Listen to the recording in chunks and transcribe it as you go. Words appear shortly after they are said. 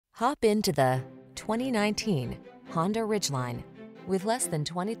Hop into the 2019 Honda Ridgeline. With less than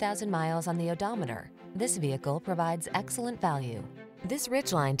 20,000 miles on the odometer, this vehicle provides excellent value. This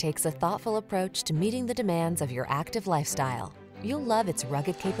Ridgeline takes a thoughtful approach to meeting the demands of your active lifestyle. You'll love its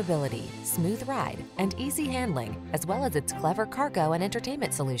rugged capability, smooth ride, and easy handling, as well as its clever cargo and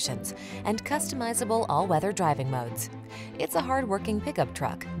entertainment solutions and customizable all-weather driving modes. It's a hard-working pickup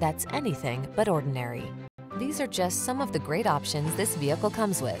truck that's anything but ordinary. These are just some of the great options this vehicle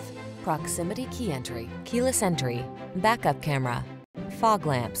comes with: proximity key entry, keyless entry, backup camera, fog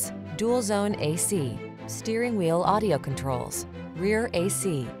lamps, dual zone AC, steering wheel audio controls, rear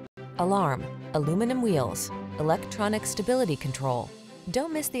AC, alarm, aluminum wheels, electronic stability control.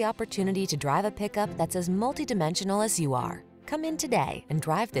 Don't miss the opportunity to drive a pickup that's as multidimensional as you are. Come in today and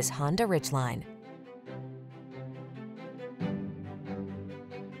drive this Honda Ridgeline.